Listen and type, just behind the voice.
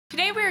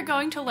Today we are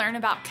going to learn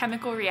about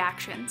chemical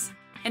reactions,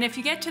 and if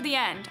you get to the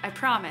end, I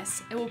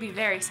promise it will be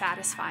very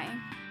satisfying.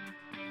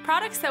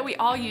 Products that we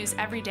all use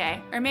every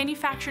day are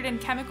manufactured in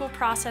chemical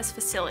process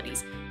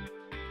facilities,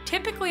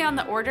 typically on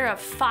the order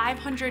of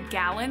 500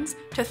 gallons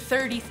to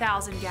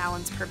 30,000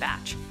 gallons per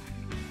batch.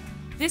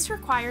 This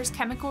requires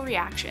chemical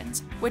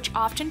reactions, which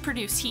often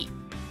produce heat,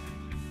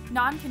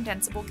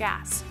 non-condensable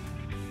gas,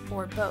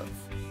 or both.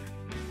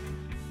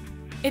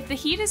 If the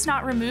heat is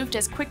not removed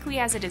as quickly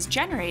as it is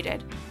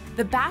generated,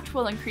 the batch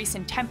will increase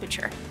in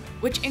temperature,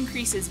 which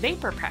increases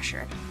vapor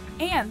pressure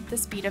and the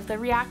speed of the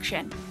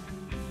reaction.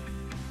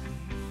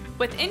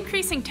 With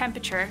increasing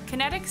temperature,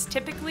 kinetics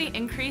typically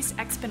increase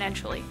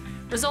exponentially,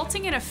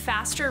 resulting in a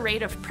faster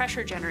rate of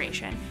pressure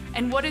generation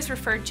and what is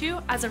referred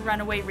to as a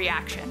runaway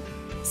reaction.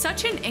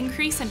 Such an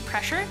increase in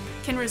pressure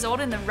can result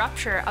in the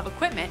rupture of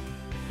equipment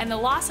and the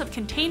loss of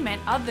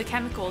containment of the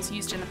chemicals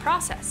used in the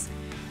process.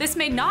 This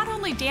may not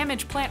only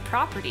damage plant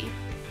property,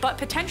 but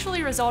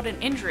potentially result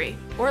in injury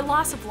or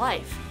loss of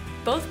life,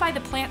 both by the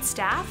plant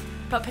staff,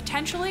 but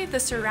potentially the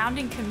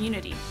surrounding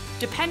community,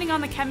 depending on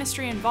the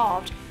chemistry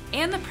involved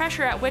and the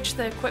pressure at which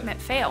the equipment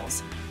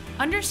fails.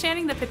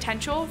 Understanding the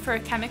potential for a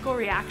chemical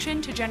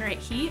reaction to generate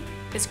heat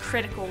is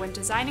critical when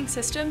designing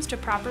systems to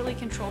properly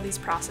control these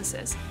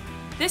processes.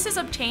 This is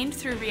obtained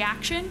through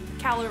reaction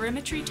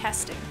calorimetry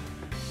testing.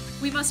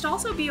 We must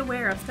also be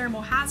aware of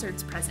thermal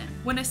hazards present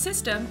when a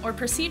system or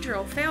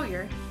procedural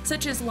failure,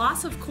 such as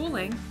loss of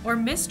cooling or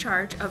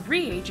mischarge of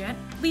reagent,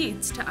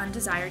 leads to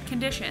undesired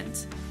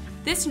conditions.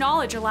 This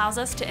knowledge allows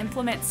us to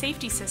implement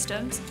safety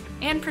systems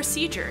and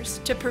procedures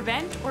to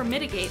prevent or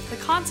mitigate the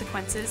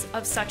consequences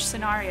of such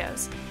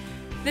scenarios.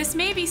 This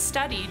may be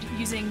studied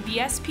using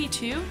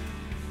VSP2,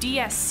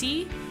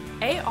 DSC,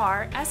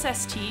 AR,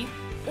 SST,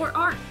 or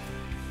ARC.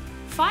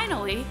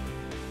 Finally,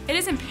 it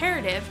is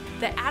imperative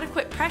that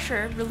adequate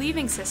pressure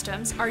relieving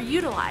systems are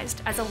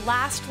utilized as a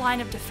last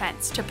line of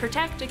defense to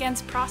protect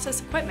against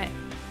process equipment.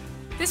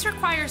 This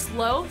requires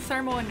low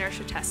thermal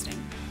inertia testing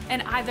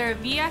in either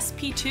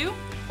VSP2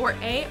 or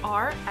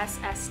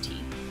AR-SST.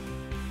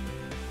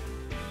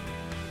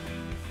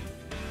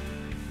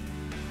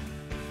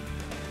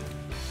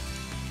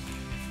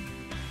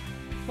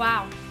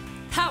 Wow,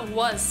 that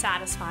was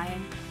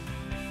satisfying.